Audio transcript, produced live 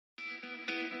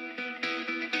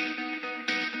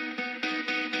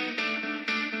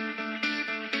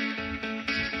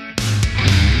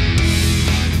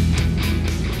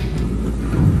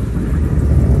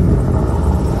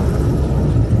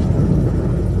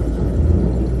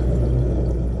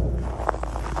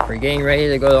getting ready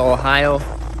to go to Ohio.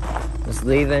 Just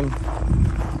leaving.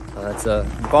 It's a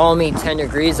balmy 10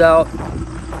 degrees out. It's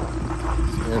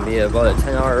gonna be about a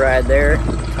 10-hour ride there,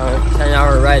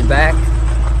 10-hour ride back.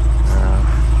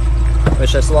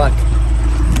 Wish us luck.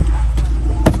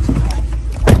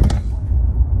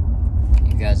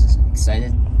 You guys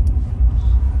excited?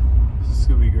 This is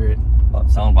gonna be great. I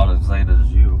sound about as excited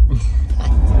as you.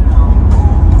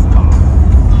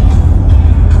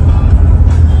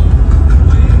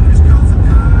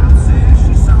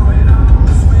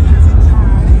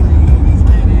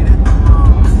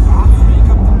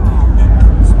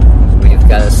 We've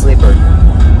got a sleeper.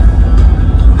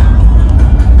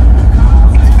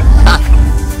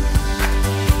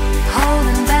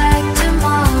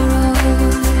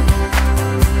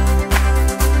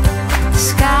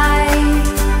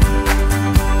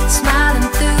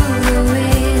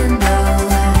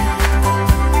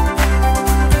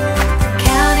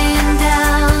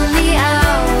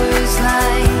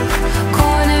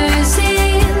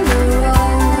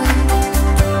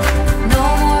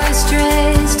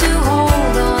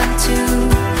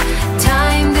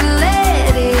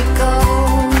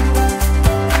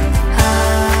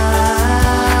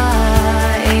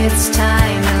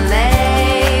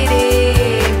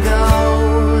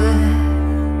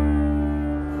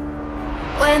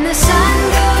 When the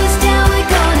sun goes down, we're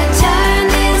gonna turn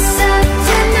this up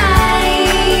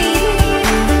tonight.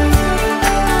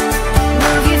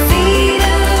 Move your feet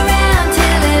around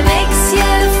till it makes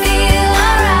you feel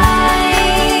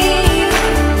alright.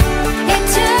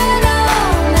 Eternal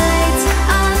nights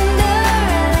under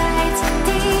lights,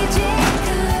 DJ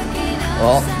cooking up.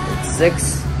 Well, it's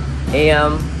 6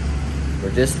 a.m.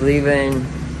 We're just leaving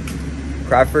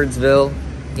Crawfordsville,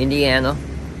 Indiana.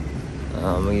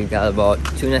 We've got about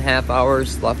 2.5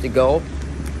 hours left to go.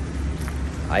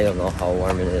 I don't know how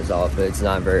warm it is out, but it's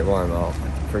not very warm out.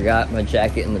 Forgot my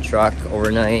jacket in the truck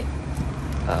overnight.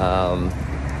 I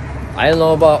don't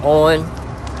know about Owen,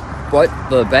 but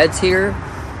the beds here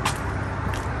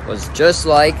was just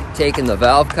like taking the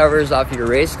valve covers off your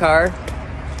race car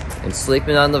and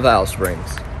sleeping on the valve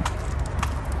springs.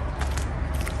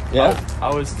 Yeah,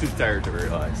 I was too tired to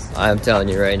realize. I'm telling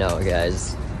you right now,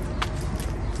 guys.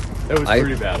 It was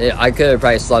pretty bad. I could have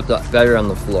probably slept better on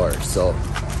the floor. So,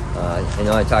 you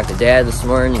know, I talked to Dad this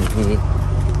morning, and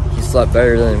he slept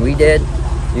better than we did.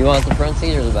 You want the front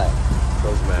seat or the back?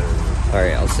 Doesn't matter to me. All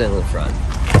right, I'll sit in the front.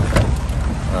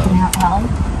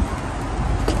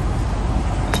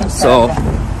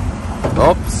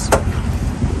 Oops.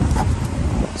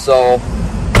 So,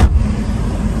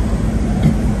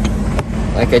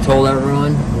 like I told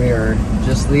everyone, we are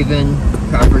just leaving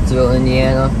Crawfordsville,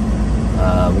 Indiana.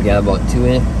 We got about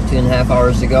 2.5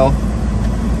 hours to go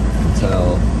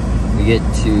until we get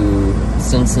to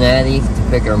Cincinnati to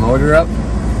pick our motor up.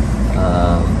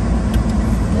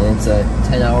 And it's a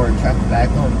 10-hour trek back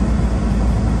home.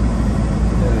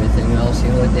 Anything else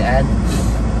you'd like to add?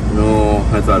 No,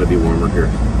 I thought it'd be warmer here.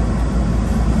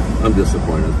 I'm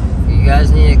disappointed. If you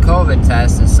guys need a COVID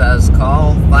test, it says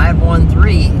call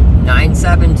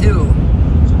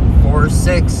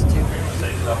 513-972-4622.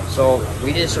 So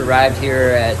we just arrived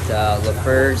here at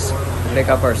LaFeur's to pick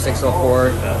up our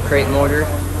 604 crate motor,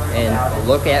 and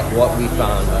look at what we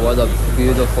found. What a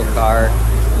beautiful car.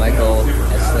 Michael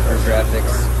at Slicker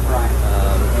Graphics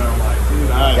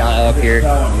got it up here.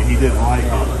 He didn't like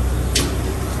it.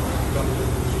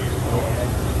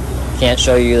 Can't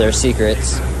show you their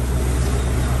secrets.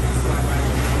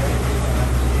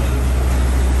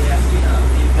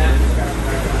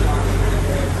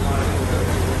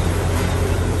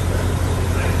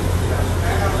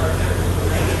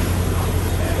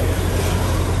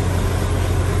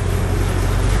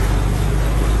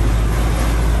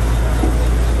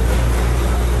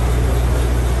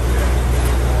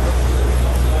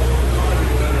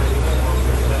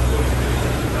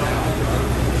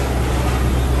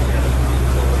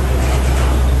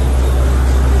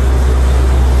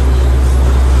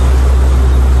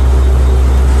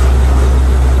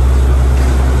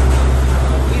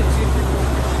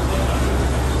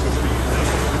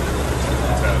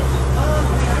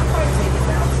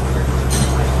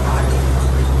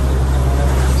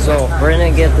 So we're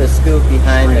gonna get the scoop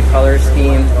behind the color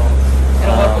scheme.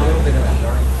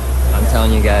 I'm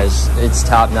telling you guys, it's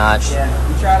top notch.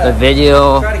 The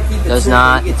video does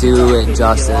not do it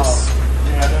justice. I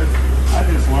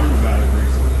just learned about it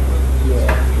recently.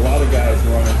 Yeah, a lot of guys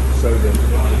run it so that if the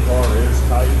car is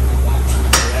tight,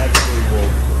 they actually will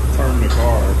turn the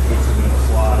car, puts it in a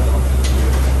slide on it.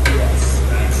 Yes.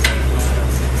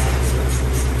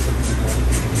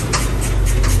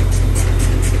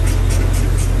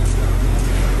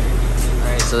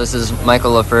 So this is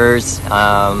Michael LaFeur's.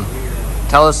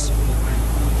 Tell us,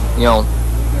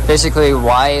 basically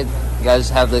why you guys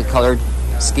have the color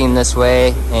scheme this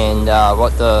way, and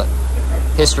what the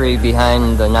history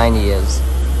behind the 90 is.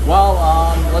 Well,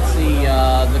 let's see.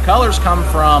 The colors come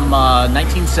from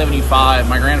 1975.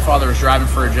 My grandfather was driving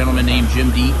for a gentleman named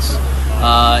Jim Dietz,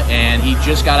 and he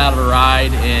just got out of a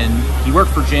ride, and he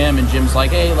worked for Jim. And Jim's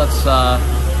like, "Hey, let's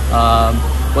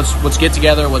get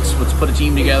together. Let's put a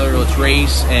team together. Let's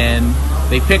race." And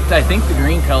they picked, I think, the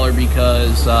green color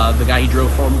because the guy he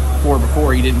drove for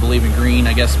before, he didn't believe in green.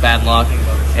 I guess bad luck.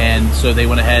 And so they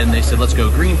went ahead and they said, let's go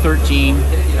green 13.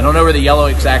 I don't know where the yellow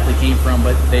exactly came from,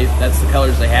 but that's the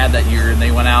colors they had that year. And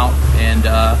they went out and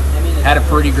had a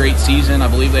pretty great season. I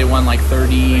believe they won like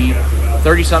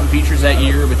 30-something features that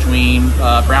year between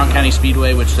Brown County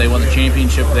Speedway, which they won the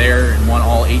championship there and won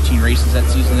all 18 races that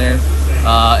season there.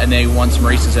 And they won some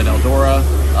races at Eldora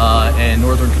and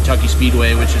Northern Kentucky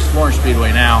Speedway, which is Florence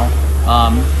Speedway now.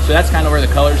 So that's kind of where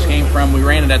the colors came from. We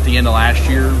ran it at the end of last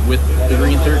year with the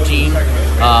green 13,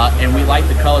 and we like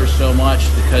the colors so much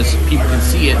because people can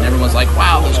see it and everyone's like,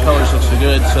 wow, those colors look so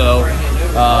good. So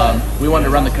we wanted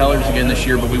to run the colors again this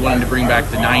year, but we wanted to bring back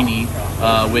the 90,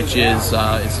 which is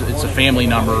it's a family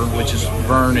number, which is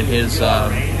Vern and his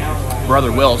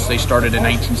brother Wills. They started in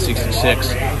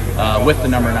 1966 with the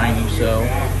number 90, so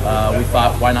we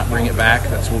thought, why not bring it back?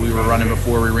 That's what we were running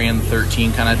before we ran the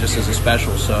 13, kind of just as a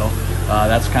special. So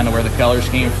that's kind of where the colors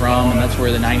came from, and that's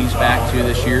where the 90's back to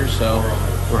this year. So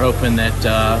we're hoping that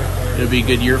it'll be a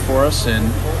good year for us,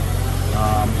 and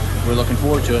we're looking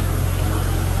forward to it.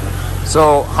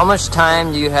 So how much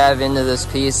time do you have into this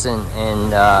piece,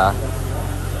 and I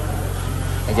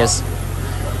guess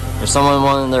if someone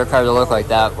wanted their car to look like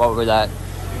that, what would that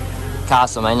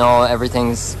cost them? I know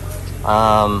everything's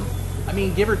I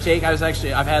mean, give or take, I've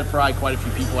had probably quite a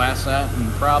few people ask that,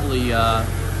 and probably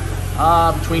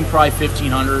between probably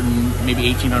 $1,500 and maybe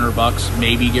 $1,800,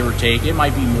 maybe, give or take. It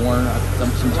might be more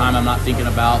some time I'm not thinking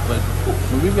about, but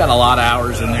we've got a lot of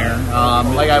hours in there.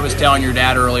 Like I was telling your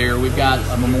dad earlier, we've got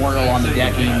a memorial on the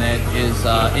decking that is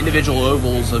individual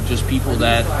ovals of just people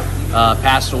that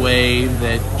passed away,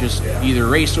 that just either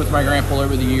raced with my grandpa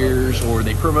over the years, or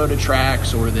they promoted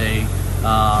tracks, or they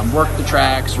worked the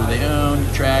tracks, or they owned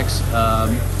the tracks,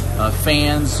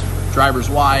 fans, drivers'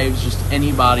 wives, just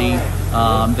anybody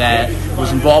that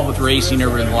was involved with racing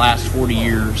over the last 40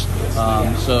 years.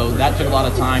 So that took a lot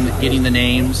of time, getting the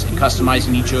names and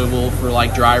customizing each oval for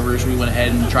like drivers. We went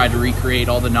ahead and tried to recreate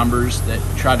all the numbers that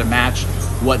tried to match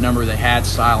what number they had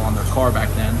style on their car back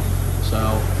then. So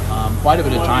quite a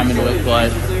bit of time into it,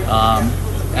 but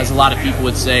as a lot of people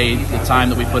would say, the time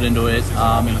that we put into it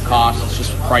and the cost is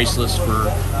just priceless for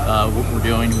what we're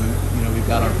doing. We've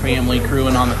got our family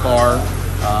crewing on the car,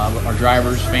 our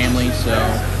drivers' family, so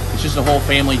it's just a whole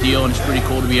family deal, and it's pretty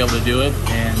cool to be able to do it.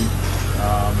 And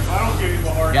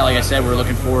yeah, like I said, we're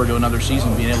looking forward to another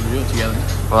season being able to do it together.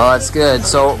 Well, that's good.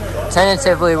 So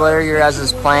tentatively, what are your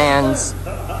guys' plans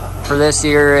for this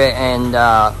year, and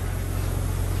how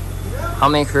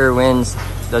many career wins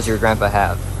does your grandpa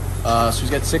have? So he's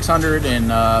got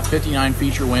 659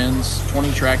 feature wins,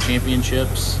 20 track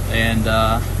championships, and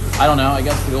I don't know, I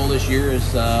guess the goal this year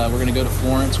is we're going to go to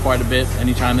Florence quite a bit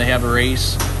anytime they have a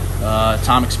race,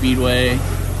 Atomic Speedway,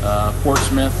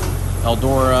 Portsmouth,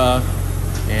 Eldora,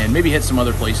 and maybe hit some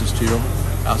other places too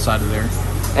outside of there.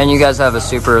 And you guys have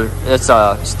it's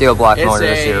a steel block motor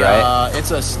this year, right? It's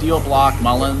a steel block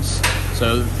Mullins.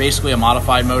 So basically a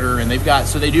modified motor, and they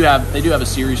do have a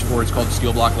series for it. It's called the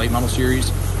Steel Block Late Model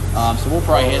Series. So we'll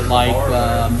probably hit like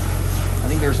I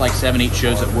think there's like 7-8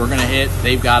 shows that we're gonna hit.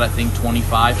 They've got I think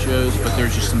 25 shows, but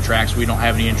there's just some tracks we don't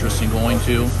have any interest in going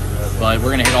to. But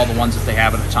we're gonna hit all the ones that they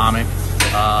have at Atomic,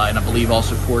 and I believe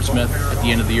also Portsmouth at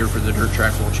the end of the year for the Dirt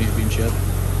Track World Championship.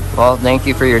 Well, thank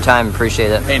you for your time.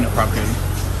 Appreciate it. Hey, no problem, Cody.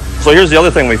 So here's the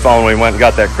other thing we found when we went and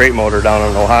got that crate motor down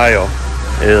in Ohio.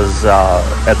 Is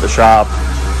at the shop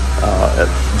at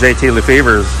JT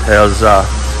Lefevre's has a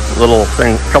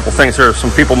couple things here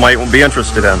some people might be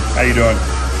interested in. How you doing?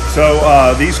 So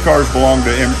these cars belong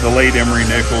to the late Emery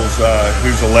Nichols,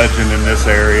 who's a legend in this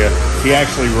area. He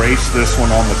actually raced this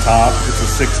one on the top. It's a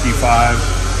 65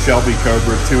 Shelby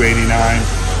Cobra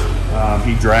 289.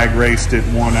 He drag raced it,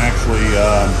 won actually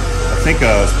I think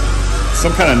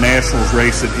some kind of nationals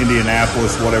race at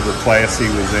Indianapolis, whatever class he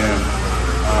was in.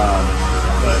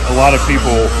 But a lot of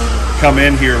people come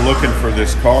in here looking for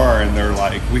this car, and they're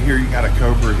like, we hear you got a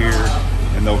Cobra here,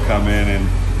 and they'll come in, and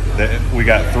we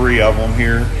got 3 of them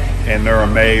here, and they're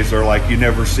amazed. They're like, you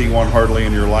never see one hardly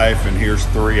in your life, and here's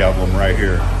 3 of them right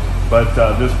here. But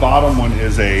this bottom one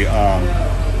is a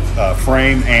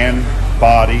frame and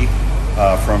body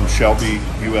from Shelby,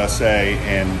 USA,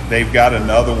 and they've got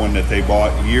another one that they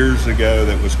bought years ago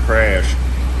that was crashed,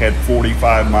 had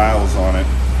 45 miles on it.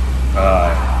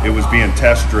 It was being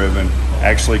test driven,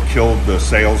 actually killed the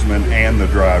salesman and the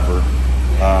driver,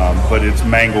 but it's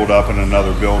mangled up in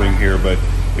another building here. But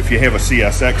if you have a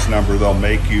CSX number, they'll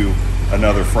make you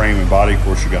another frame and body. Of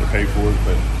course, you got to pay for it,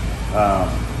 but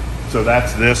so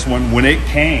that's this one. When it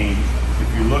came,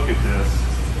 if you look at this,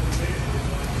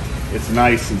 it's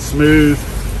nice and smooth.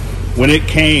 When it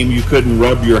came, you couldn't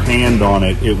rub your hand on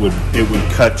it. It would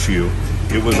cut you.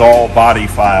 It was all body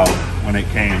filed when it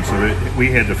came, so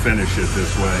we had to finish it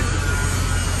this way.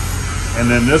 And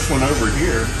then this one over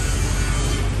here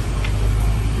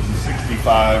is a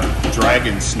 65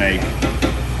 Dragon Snake,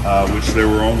 which there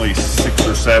were only 6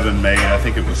 or 7 made. I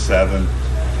think it was 7.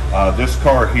 This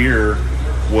car here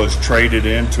was traded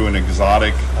into an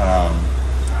exotic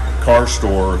car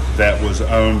store that was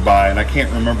owned by, and I can't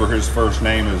remember his first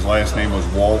name, his last name was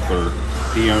Walther.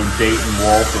 He owned Dayton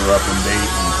Walther up in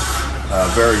Dayton,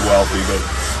 very wealthy, but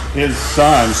his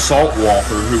son, Salt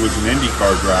Walther, who was an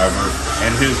IndyCar driver,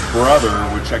 and his brother,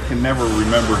 which I can never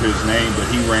remember his name, but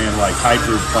he ran like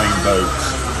hydroplane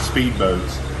boats,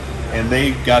 speedboats, and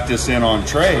they got this in on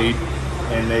trade,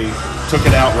 and they took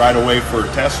it out right away for a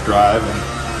test drive, and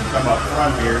come up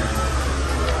front here,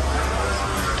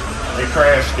 they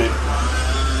crashed it,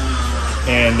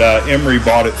 and Emery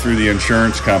bought it through the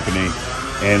insurance company,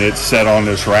 and it's set on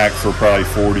this rack for probably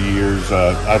 40 years.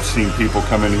 I've seen people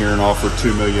come in here and offer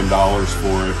 $2 million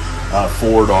for it.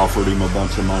 Ford offered him a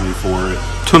bunch of money for it.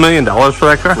 $2 million for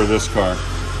that car? For this car.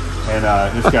 And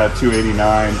it's got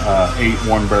 289, 8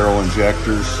 one-barrel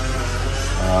injectors.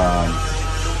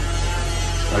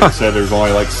 Like I said, there's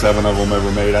only like 7 of them ever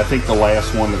made. I think the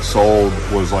last one that sold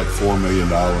was like $4 million.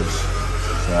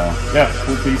 So, yeah,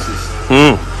 cool pieces.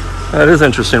 That is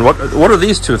interesting. What are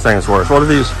these 2 things worth? What are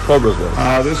these Cobras worth?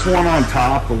 This one on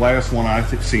top, the last one I've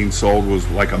seen sold was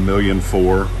like $1.4 million,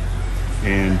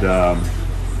 and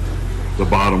the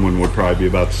bottom one would probably be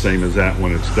about the same as that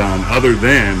when it's done. Other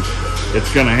than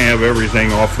it's going to have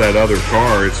everything off that other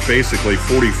car. It's basically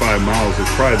 45 miles.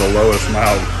 It's probably the lowest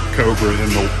mile Cobra in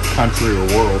the country or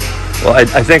world. Well,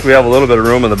 I think we have a little bit of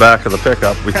room in the back of the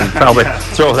pickup. We can probably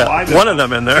throw that one of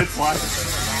them in there.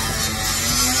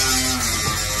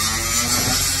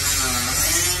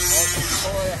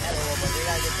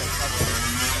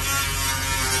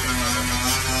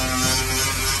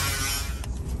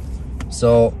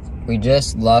 So we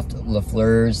just left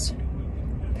LaFleur's,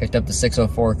 picked up the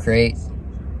 604 crate.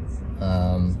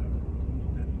 I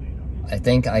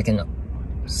think I can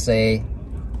say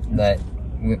that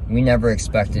we never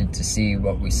expected to see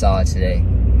what we saw today.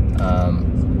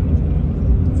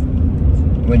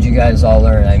 What'd you guys all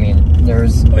learn? I mean,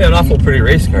 there's an awful pretty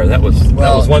race car. That was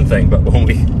one thing. But when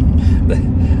we, the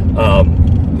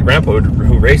grandpa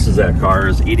who races that car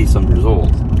is 80-some years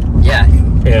old. Yeah.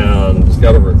 And he's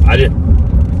got over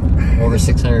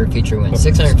 600 feature wins,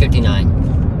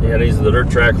 659. Yeah, he's the Dirt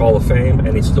Track Hall of Fame,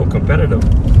 and he's still competitive.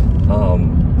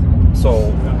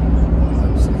 So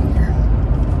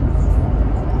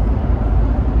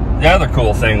the other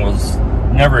cool thing was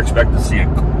never expect to see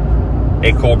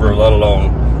a Cobra, let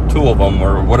alone 2 of them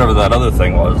or whatever that other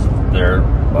thing was there.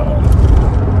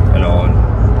 You know, and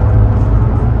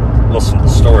listen to the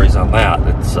stories on that.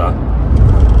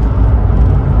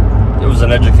 It was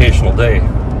an educational day.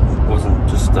 It wasn't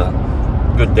just a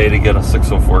good day to get a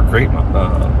 604 crate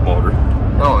motor.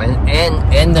 Oh,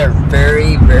 and they're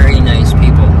very, very nice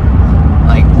people.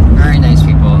 Like, very nice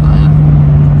people.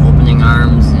 Opening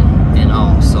arms and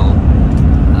all. So,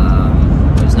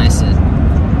 it was nice to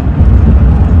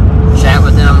chat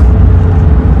with them.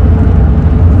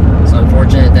 It's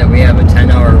unfortunate that we have a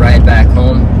 10-hour ride back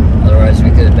home. Otherwise, we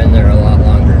could have been there a lot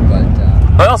longer, but...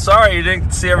 Well, sorry you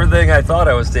didn't see everything I thought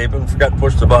I was taping. Forgot to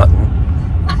push the button.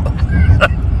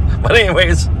 But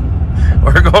anyways,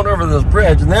 we're going over this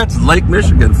bridge, and that's Lake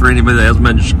Michigan for anybody that hasn't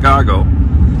been to Chicago.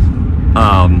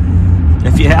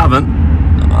 If you haven't,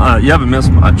 you haven't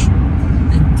missed much.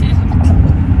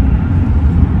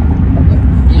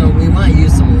 You know, we might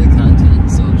use some of the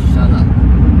content, so shut up.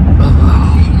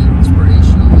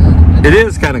 Inspirational. It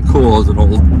is kind of cool as an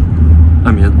old,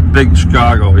 I mean, big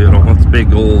Chicago, you know, it's a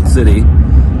big old city.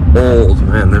 Old,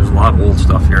 man, there's a lot of old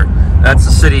stuff here. That's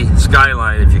the city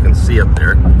skyline, if you can see it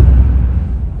there.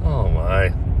 Oh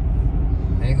my.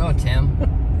 There you go, Tim.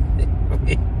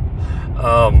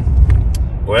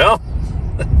 Well,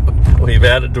 we've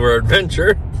added to our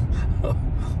adventure.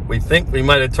 We think we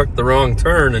might have took the wrong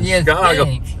turn in Chicago.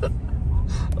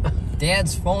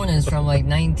 Dad's phone is from like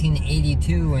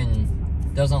 1982, and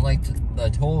doesn't like the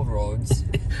toll roads.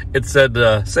 It said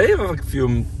save a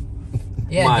few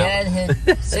Yeah, miles. Dad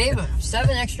had save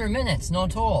 7 extra minutes, no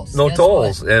tolls. No Guess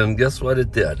tolls, what? and guess what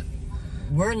it did?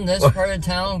 We're in this part of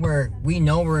town where we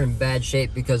know we're in bad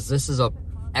shape because this is a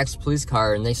ex-police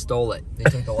car and they stole it. They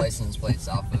took the license plates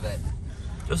off of it.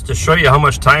 Just to show you how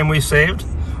much time we saved,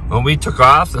 when we took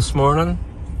off this morning,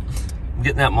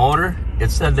 getting that motor,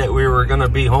 it said that we were going to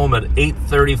be home at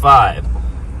 8:35.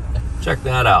 Check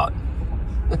that out.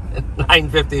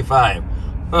 9:55.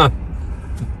 Huh.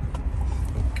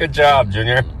 Good job,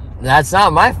 Junior. That's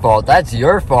not my fault. That's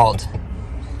your fault.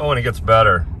 Oh, and it gets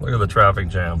better. Look at the traffic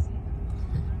jam.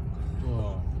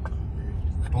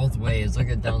 Both ways. Look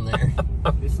at down there.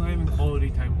 It's not even quality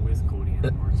time with Cody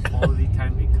anymore. It's quality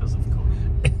time because of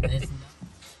Cody. It's not.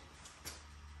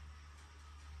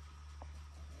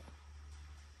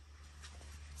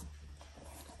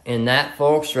 And that,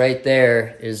 folks, right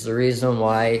there is the reason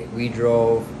why we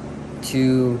drove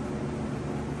to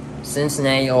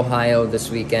Cincinnati, Ohio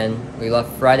this weekend. We left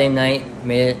Friday night,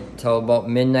 made it till about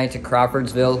midnight to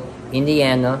Crawfordsville,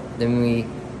 Indiana. Then we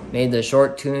made the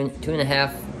short two and a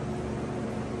half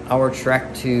hour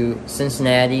trek to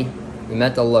Cincinnati. We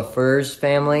met the LaFeurs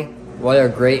family. What a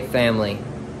great family.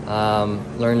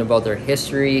 Learned about their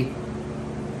history.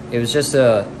 It was just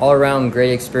a all-around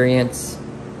great experience.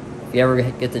 If you ever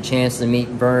get the chance to meet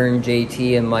Vern,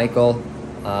 JT, and Michael,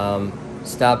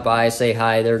 stop by, say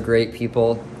hi. They're great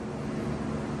people.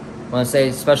 I want to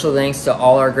say special thanks to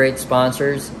all our great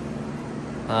sponsors.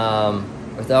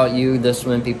 Without you, this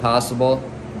wouldn't be possible.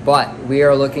 But we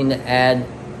are looking to add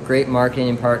great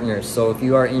marketing partners. So if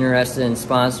you are interested in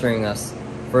sponsoring us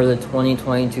for the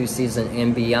 2022 season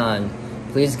and beyond,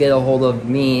 please get a hold of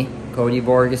me, Cody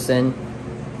Borgeson,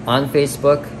 on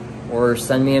Facebook, or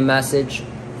send me a message,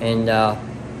 and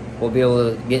we'll be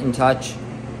able to get in touch,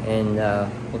 and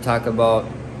we'll talk about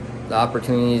the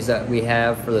opportunities that we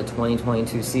have for the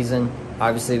 2022 season.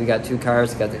 Obviously, we got 2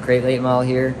 cars. We got the Crate late model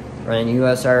here, running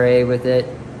USRA with it,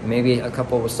 maybe a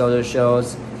couple of Soto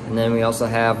shows, and then we also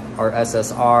have our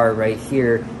SSR right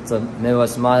here. It's a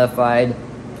Midwest modified.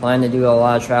 Plan to do a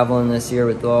lot of traveling this year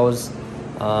with those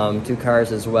 2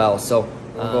 cars as well. So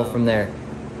we'll go from there.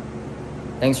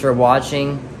 Thanks for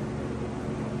watching.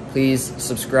 Please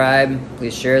subscribe.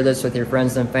 Please share this with your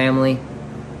friends and family.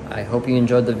 I hope you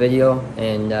enjoyed the video,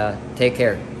 and take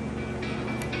care.